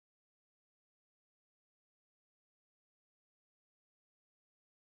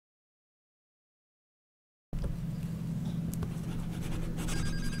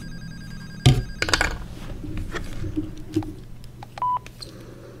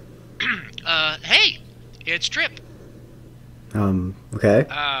Hey, it's Trip. Okay.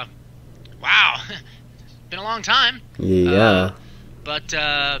 Wow. It's been a long time. Yeah. But,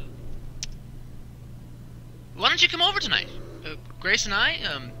 why don't you come over tonight? Grace and I,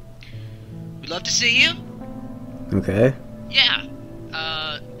 we'd love to see you. Okay. Yeah.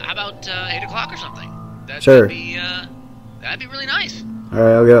 How about, 8 o'clock or something? Sure. That'd be really nice.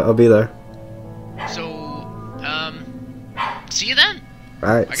 Alright, I'll be there. So, see you then.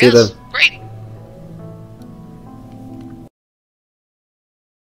 Alright, I see you guess. then. Great.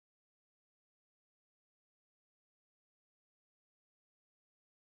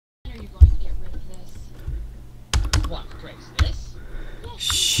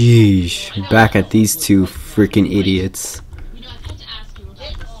 Sheesh, back at these two freaking idiots.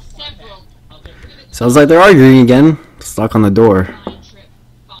 Sounds like they're arguing again. Stuck on the door.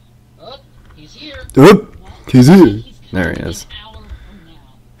 Oop, he's here. There he is.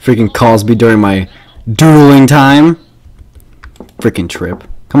 Freaking calls me during my dueling time. Freaking Trip.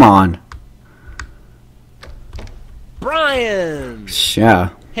 Come on. Brian! Yeah.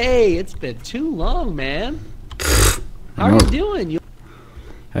 Hey, it's been too long, man. How are you doing?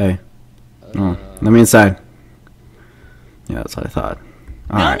 Hey. Oh, let me inside. Yeah, that's what I thought.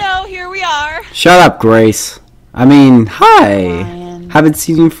 No, here we are. Shut up, Grace. I mean, hi. Brian. Haven't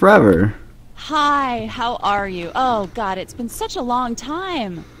seen you forever. Hi, how are you? Oh, God, it's been such a long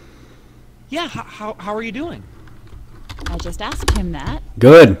time. Yeah, how are you doing? I just asked him that.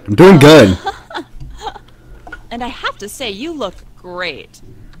 Good. I'm doing good. And I have to say, you look great.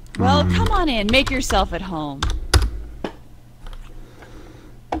 Well, come on in. Make yourself at home.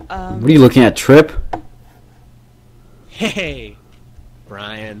 What are you looking at, Trip? Hey,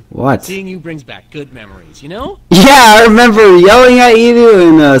 Brian. What? Seeing you brings back good memories, you know? Yeah, I remember yelling at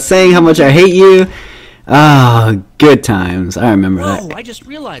you and saying how much I hate you. Ah, good times. I remember Whoa, that. I just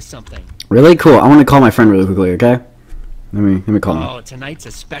realized something. Really cool. I want to call my friend really quickly. Okay. Let me call him. Oh, tonight's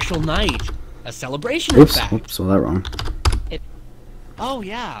a special night. A celebration, in Oops. fact. Oops. Saw that wrong. Oh,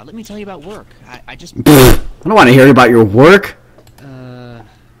 yeah, let me tell you about work. I just... I don't want to hear about your work.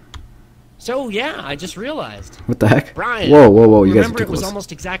 So, yeah, I just realized. What the heck? Brian. Whoa. You guys are remember too it was close.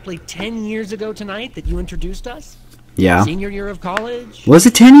 almost exactly 10 years ago tonight that you introduced us? Yeah. Senior year of college? Was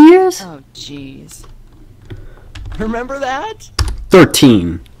it 10 years? Oh, jeez. Remember that?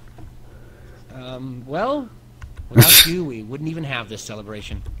 13. Well, without you, we wouldn't even have this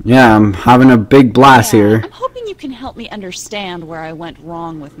celebration. Yeah, I'm having a big blast here. I'm hoping you can help me understand where I went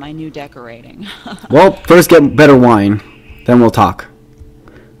wrong with my new decorating. Well, first get better wine, then we'll talk.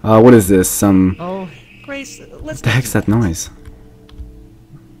 What is this? Oh, Grace, let's... What the heck's that noise?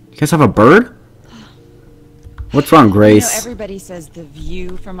 You guys have a bird? What's wrong, Grace? Everybody says the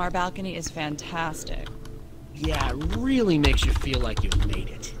view from our balcony is fantastic. Yeah, it really makes you feel like you've made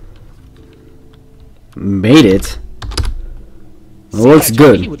it. Made it? Well, See, looks I told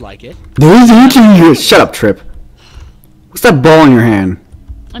good. you would like it. Shut up, Trip. What's that ball in your hand?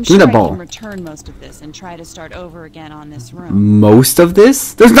 I'm Give me sure that I ball. can return most of this and try to start over again on this room. Most of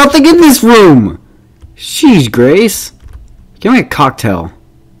this? There's nothing in this room! Sheesh, Grace. Give me a cocktail.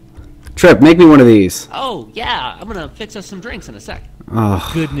 Trip, make me one of these. Oh, yeah, I'm gonna fix us some drinks in a sec.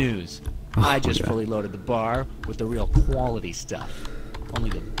 Oh, Good news. I just God. fully loaded the bar with the real quality stuff.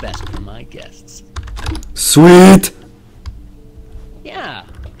 Only the best for my guests. sweet! Yeah.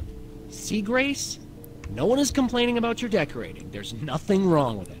 See, Grace? No one is complaining about your decorating. There's nothing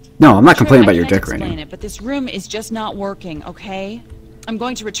wrong with it. No, I'm not Sure, complaining I about your can't decorating. explain it, but this room is just not working, okay? I'm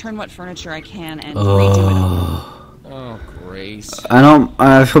going to return what furniture I can and redo it all. Oh, Grace.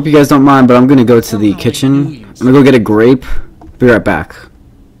 I hope you guys don't mind, but I'm gonna go to the kitchen. I'm gonna go get a grape. Be right back.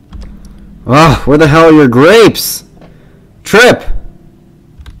 Oh, where the hell are your grapes? Trip!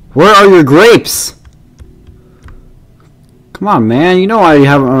 Where are your grapes? Come on, man. You know I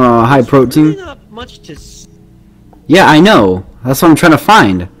have high protein. Really not much to... Yeah, I know. That's what I'm trying to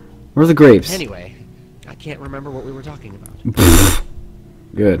find. Where are the grapes? Anyway, I can't remember what we were talking about.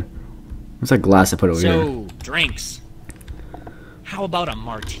 Good. What's that glass I put over here? So, drinks. How about a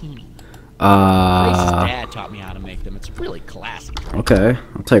martini? Grace's dad taught me how to make them. It's really classy. Okay.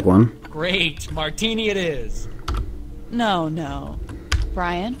 I'll take one. Great, martini it is. No.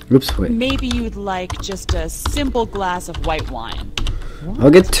 Brian, Oops, wait. maybe you'd like just a simple glass of white wine.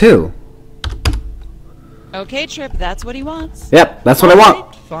 I'll get two. Okay, Trip, that's what he wants. Yep, that's what I want.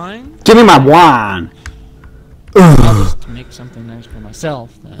 Alright, fine. Give me my wine. I'll just make something nice for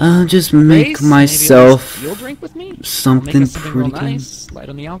myself. Then. I'll just Grace, make maybe at myself least you'll drink with me. something I'll make us something pretty real good. nice, light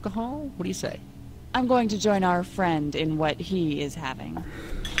on the alcohol. What do you say? I'm going to join our friend in what he is having.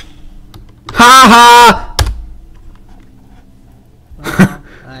 Ha ha!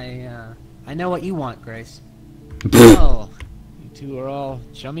 Well, I know what you want, Grace. Oh, you two are all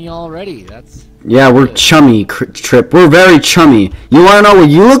chummy already. That's Yeah, we're good. chummy, Trip. We're very chummy. You wanna know what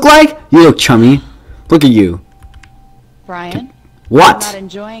you look like? You look chummy. Look at you. Brian, you're not What?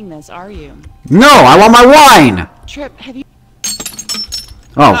 enjoying this, are you? No, I want my wine! Trip, have you...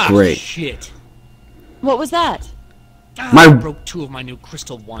 Oh, Ah, great. shit. What was that? My- I broke 2 of my new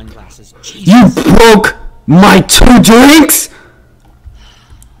crystal wine glasses. You Jesus. broke my 2 drinks?!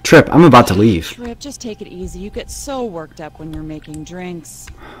 Trip, I'm about to leave. Trip, just take it easy. You get so worked up when you're making drinks.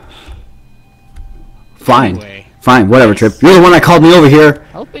 Fine. Anyway. Fine, whatever, Trip. You're the one that called me over here.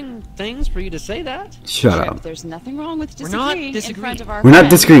 Helping things for you to say that? Shut Trip, up. there's nothing wrong with We're not disagreeing in front disagreeing. of our We're not friends.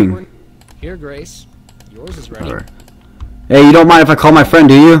 disagreeing. Here, Grace. Yours is ready. Whatever. Hey, you don't mind if I call my friend,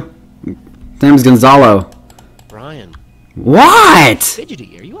 do you? His name's Gonzalo. Brian. What?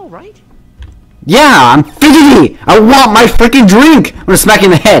 Fidgety, are you alright? Yeah, I'm fidgety! I want my freaking drink! I'm gonna smack you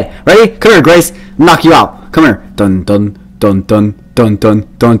in the head. Ready? Come here, Grace. Knock you out. Come here. Dun dun dun dun dun dun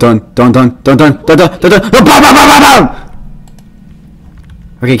dun dun dun dun dun dun dun dun dun dun.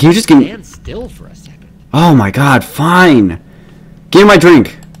 Okay, can you just give me... Stand still for a second. Oh my god, fine. Give me my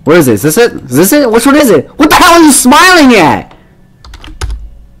drink. What is this? Is this it? Is this it? Which one is it? What the hell are you smiling at?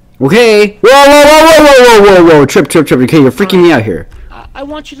 Okay. Whoa, whoa, whoa, whoa, whoa, whoa, whoa. Trip. Okay, you're freaking me out here. I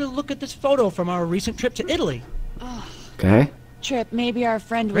want you to look at this photo from our recent trip to Italy. Okay. Trip, maybe our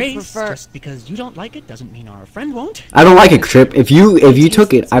friend would Grace, prefer... just because you don't like it doesn't mean our friend won't. I don't like it, Trip. If you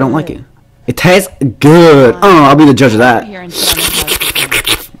took it, I don't like it. It tastes good. Oh, I'll be the judge of that. Here and sit on the couch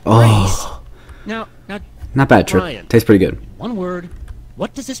with me. Oh, Now, not bad, Trip. Brian. Tastes pretty good. one word.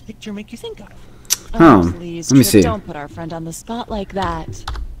 What does this picture make you think of? Oh, Please, let me Trip, see. don't put our friend on the spot like that.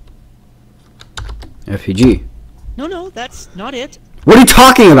 FPG. No, that's not it. What are you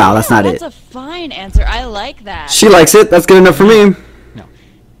talking about? That's not That's it. a fine answer. I like that. She likes it. That's good enough for me.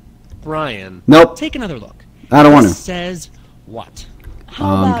 Brian. Nope. Take another look. I don't want This to. says what?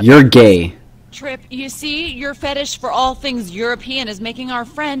 How about You're gay. Trip? You see, your fetish for all things European is making our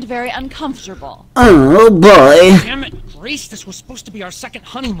friend very uncomfortable. Oh boy. Damn it, Grace, this was supposed to be our second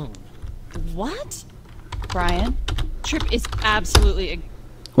honeymoon. What? Brian, Trip is absolutely...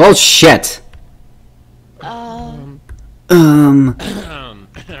 Well, shit.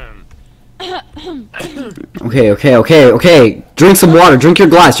 Okay. Drink some water. Drink your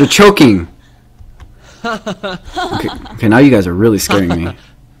glass. You're choking. Okay, now you guys are really scaring me.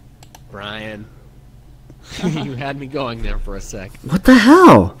 Brian. You had me going there for a sec. What the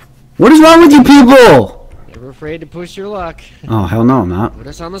hell? What is wrong with you people? You were afraid to push your luck. Oh, hell no, I'm not. Put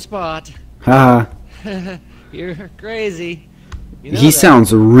us on the spot. Haha. You're crazy. You know He that.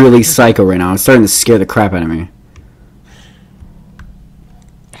 sounds really psycho right now. It's starting to scare the crap out of me.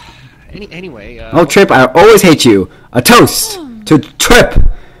 Anyway, Oh, Trip, I always hate you. A toast to Trip.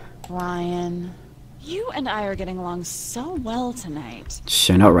 Brian, you and I are getting along so well tonight.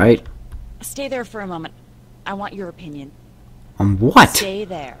 Shit, not right. Stay there for a moment. I want your opinion. What? Stay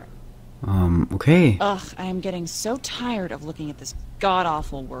there. Okay. Ugh, I am getting so tired of looking at this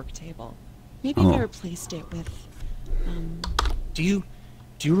god-awful work table. Maybe Oh. if I replaced it with... do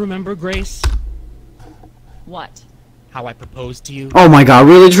you remember, Grace? what? How I proposed to you? Oh my god,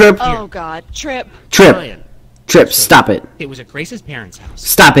 really, Trip? Oh god, Trip. Trip. Brian. Trip, stop it. It was at Grace's parents' house.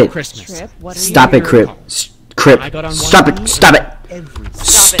 Stop it. Christmas. Trip, what are Stop you... it, Crip. Crip. I got on Stop one it. knee Stop and it. Every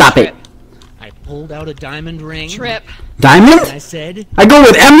Stop it. Trip. I pulled out a diamond ring. Trip. And I Diamond? said, I go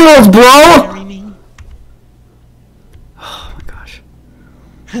with emeralds, bro! marry me. Oh my gosh.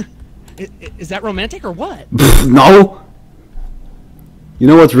 Is that romantic or what? Pfft, no. You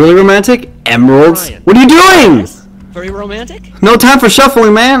know what's really romantic? Emeralds. Brian. What are you doing? Yes? Very romantic? No time for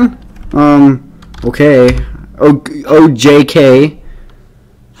shuffling, man. Okay. OJK.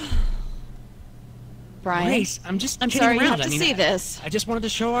 Brian, Grace, I'm just I'm kidding sorry you around. have to I mean, see this. I just wanted to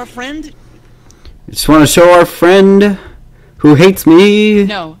show our friend. Just want to show our friend who hates me.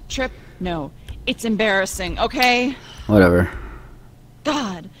 No, Trip, no. It's embarrassing, okay? Whatever.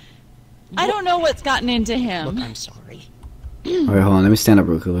 God. I don't know what's gotten into Look, him. I'm sorry. Alright, hold on. Let me stand up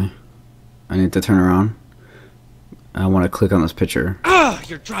real quickly. I need to turn around. I want to click on this picture. Ugh,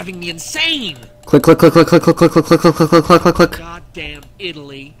 you're driving me insane! Click. Goddamn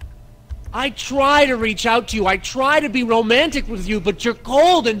Italy. I try to reach out to you. I try to be romantic with you, but you're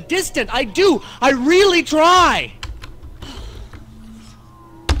cold and distant. I do. I really try.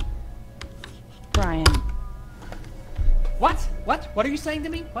 Brian. What? What are you saying to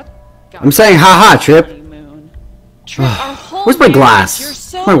me? What? God, I'm saying haha, Trip. honeymoon. Trip, our whole Where's my marriage, glass? You're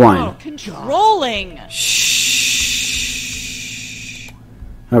so My wine. controlling. Shh.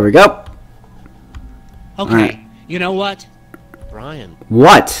 There we go. Okay. Alright. You know what? Brian,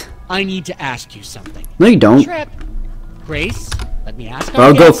 What? I need to ask you something. No, you don't. Trip. Grace, let me ask I'll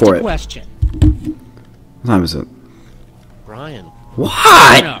our go guest for a it. question. What time is it? Brian.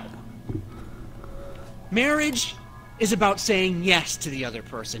 What? No. Marriage is about saying yes to the other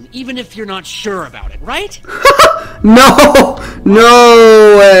person, even if you're not sure about it, right? No!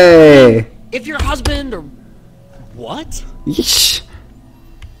 No way! If your husband or... What? Yeesh.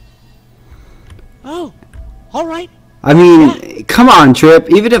 Oh, all right. I mean, come on, Trip.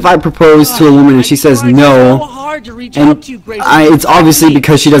 Even if I propose to a woman and she says I tried no, so hard to reach out to you, Grace. it's obviously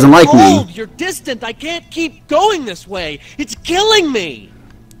because she doesn't like me. Cold, you're distant. I can't keep going this way. It's killing me.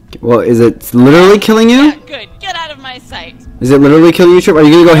 Well, is it literally killing you? Yeah, good. Get out of my sight. Is it literally killing you, Trip? Are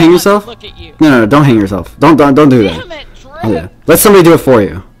you gonna go hang yourself? Look at you. No, don't hang yourself. Don't do that. Damn it, Trip. Oh, yeah. Let somebody do it for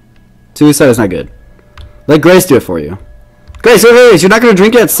you. Suicide is not good. Let Grace do it for you. Grace, wait, you're not gonna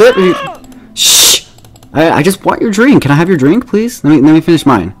drink it? Sit. Shh. I just want your drink. Can I have your drink, please? Let me finish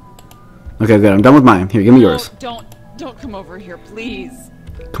mine. Okay, good. I'm done with mine. Here, give me yours. Don't come over here, please.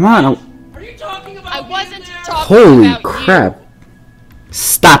 Come on. Are you talking about I wasn't talking Holy about crap. you.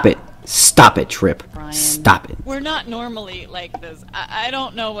 Stop it. Stop it, Trip. Brian. Stop it. We're not normally like this. I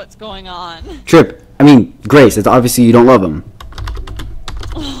don't know what's going on. Trip. I mean, Grace, it's obviously you don't love him.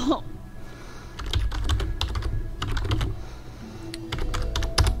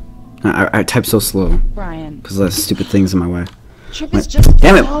 I type so slow Brian. because of the stupid things in my way. Trip is just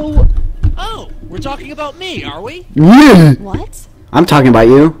Damn it. so... Oh, we're talking about me, are we? Yeah. What? I'm talking about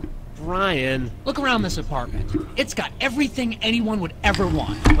you. Brian, look around this apartment. It's got everything anyone would ever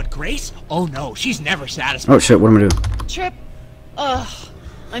want. But Grace? Oh no, she's never satisfied. Oh shit, what am I doing? Trip. Ugh.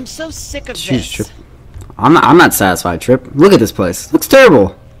 I'm so sick of Jeez, this. Trip. I'm not satisfied, Trip. Look at this place. Looks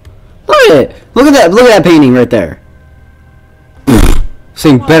terrible. Look at it. Look at that painting right there.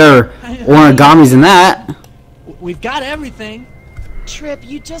 Seeing better origamis than that. We've got everything. Trip,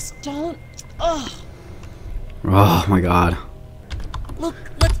 you just don't... Ugh. Oh my god. Look,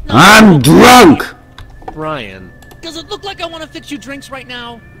 let's not... I'm drunk! Brian. Does it look like I want to fix you drinks right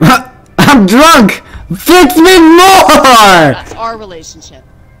now? I'm drunk! Fix me more! That's our relationship.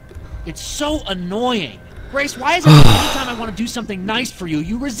 It's so annoying. Grace, why is it that every time I want to do something nice for you,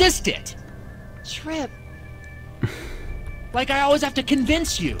 you resist it? Trip. Like I always have to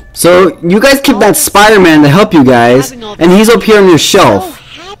convince you. So, you guys keep that Spider-Man to help you guys, and he's up here on your So shelf.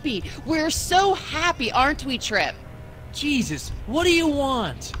 happy. We're so happy, aren't we, Trip? Jesus, what do you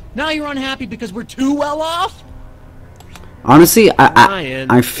want? Now you're unhappy because we're too well off? Honestly,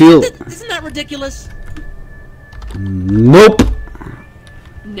 I feel... Isn't that ridiculous? Nope.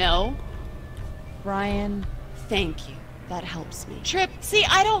 No. Brian, thank you. That helps me. Trip, see,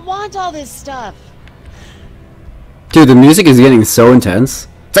 I don't want all this stuff. Dude, the music is getting so intense.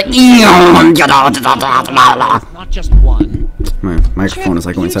 It's like... Not just one. My microphone is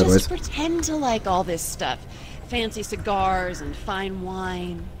like going you sideways. just pretend to like all this stuff. Fancy cigars and fine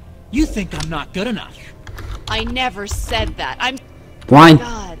wine. You think I'm not good enough. I never said that. I'm... Wine.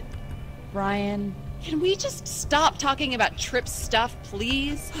 God. Brian, can we just stop talking about Trip's stuff,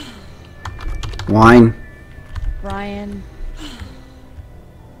 please? Wine. Brian.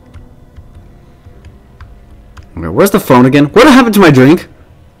 Okay, where's the phone again? What happened to my drink?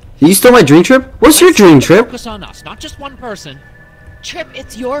 You stole my drink, Trip? What's your drink, Trip? Focus on us, not just one person. Trip,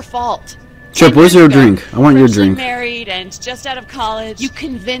 it's your fault. Trip, 10 where's your years ago, drink? I want your freshly drink. married and just out of college, you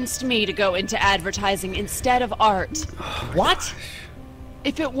convinced me to go into advertising instead of art. What?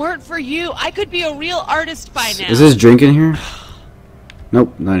 If it weren't for you, I could be a real artist by now. Is this drink in here?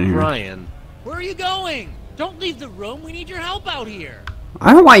 Nope, not in here. Brian. Where are you going? Don't leave the room. We need your help out here.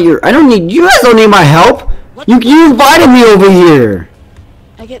 I don't want your... You guys don't need my help. You invited me over here.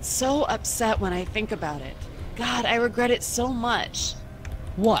 I get so upset when I think about it. God, I regret it so much.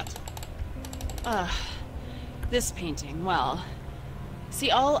 What? This painting, well...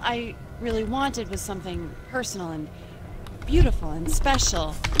 See, all I really wanted was something personal and beautiful and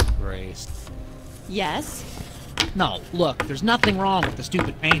special. Grace. Yes? No, look, there's nothing wrong with the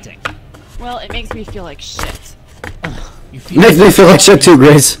stupid painting. Well, it makes me feel like shit. You feel Makes me feel like shit too,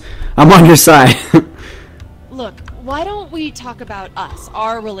 Grace. I'm on your side. Look, why don't we talk about us,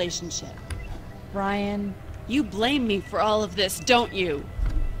 our relationship? Brian, you blame me for all of this, don't you?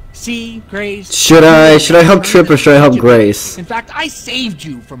 See, Grace? Should I help Trip or should I help Grace? In fact, I saved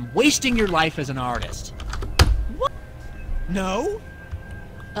you from wasting your life as an artist. What? No?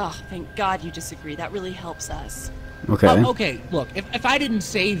 Oh, thank God you disagree. That really helps us. Okay. Okay, look, if I didn't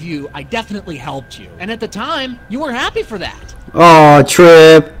save you, I definitely helped you. And at the time, you were happy for that. Oh,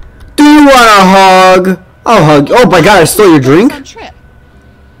 Trip. Do you want a hug? I'll hug. Oh my God, I stole your drink? On Trip.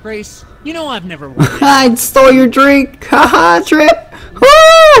 Grace, you know I've never wanted. I stole your drink. Haha, Trip.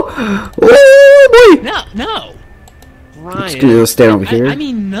 Woo! Oh boy! No. I'm just Brian. gonna go stand over here. I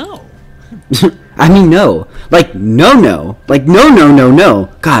mean, no. I mean, no. Like, no. Like, no.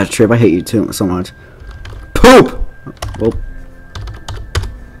 God, Trip, I hate you too so much. Poop! Well,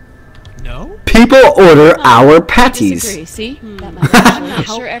 No? people order our I patties. disagree, see? That might actually make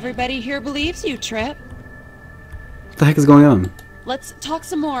sure everybody here believes you, Trip. What the heck is going on? Let's talk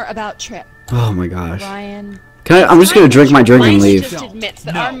some more about Trip. Oh my gosh. Brian. I'm just gonna drink my drink and Mine leave. just admits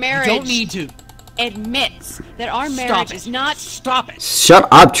that No, our you marriage don't need to. admits that our Stop marriage it. is not. Stop it. Shut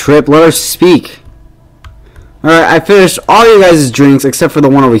up, Trip. Let her speak. Alright, I finished all you guys' drinks except for the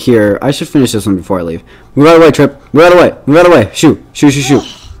one over here. I should finish this one before I leave. Move out of the way, Trip. Move out of the way. Move out of the way. Shoot.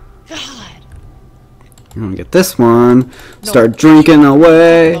 God. I'm gonna get this one. Start drinking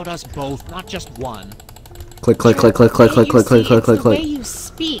away. About us both, not just one. Click. The way you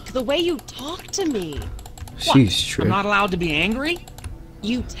speak, the way you talk to me. Jeez, I'm Trip. not allowed to be angry?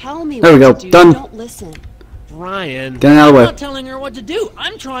 You tell me There we what go. to do. Done. You don't listen. Brian. Get out of the way. I'm not telling her what to do.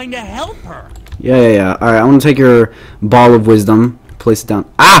 I'm trying to help her. Yeah. Alright, I'm gonna take your ball of wisdom. Place it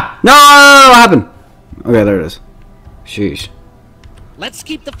down. Ah! No! What happened? Okay, there it is. Sheesh. Let's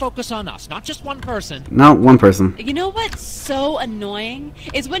keep the focus on us, not just one person. No, one person. You know what's so annoying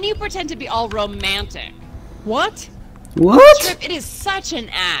is when you pretend to be all romantic. What? What? Trip, it is such an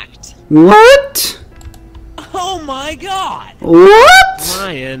act. What? Oh my god! What?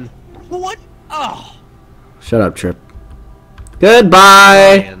 Brian. What? Oh. Shut up, Trip.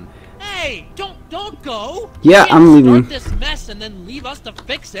 Goodbye. Brian. Hey, don't go. Yeah, You can't I'm leaving. Start this mess and then leave us to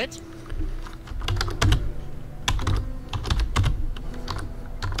fix it.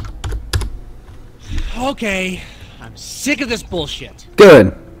 Okay, I'm sick of this bullshit.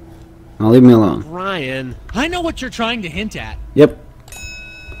 Good. Now leave me alone. Brian, I know what you're trying to hint at. Yep.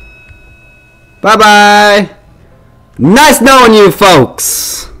 Bye-bye. Nice knowing you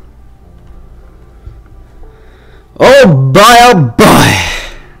folks. Oh boy.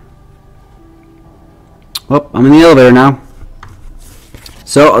 Well, I'm in the elevator now.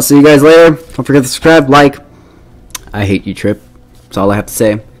 So, I'll see you guys later. Don't forget to subscribe, like. I hate you, Trip. That's all I have to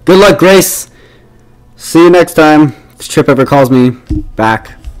say. Good luck, Grace. See you next time. If Trip ever calls me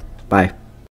back. Bye.